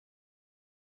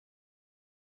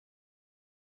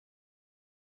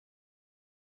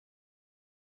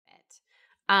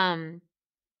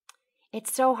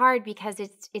It's so hard because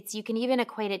it's you can even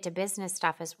equate it to business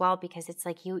stuff as well, because it's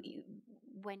like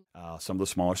when some of the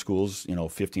smaller schools,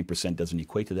 15% doesn't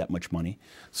equate to that much money.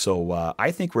 So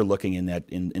I think we're looking in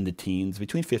the teens,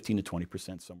 between 15 to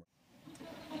 20% somewhere.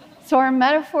 So our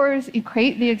metaphors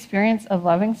equate the experience of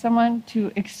loving someone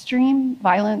to extreme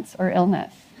violence or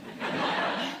illness.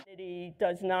 It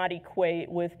does not equate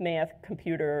with math,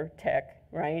 computer, tech,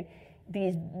 right?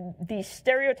 These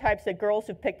stereotypes that girls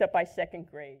have picked up by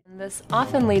second grade. This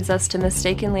often leads us to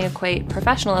mistakenly equate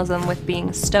professionalism with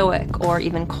being stoic or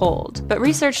even cold. But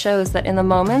research shows that in the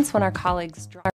moments when our colleagues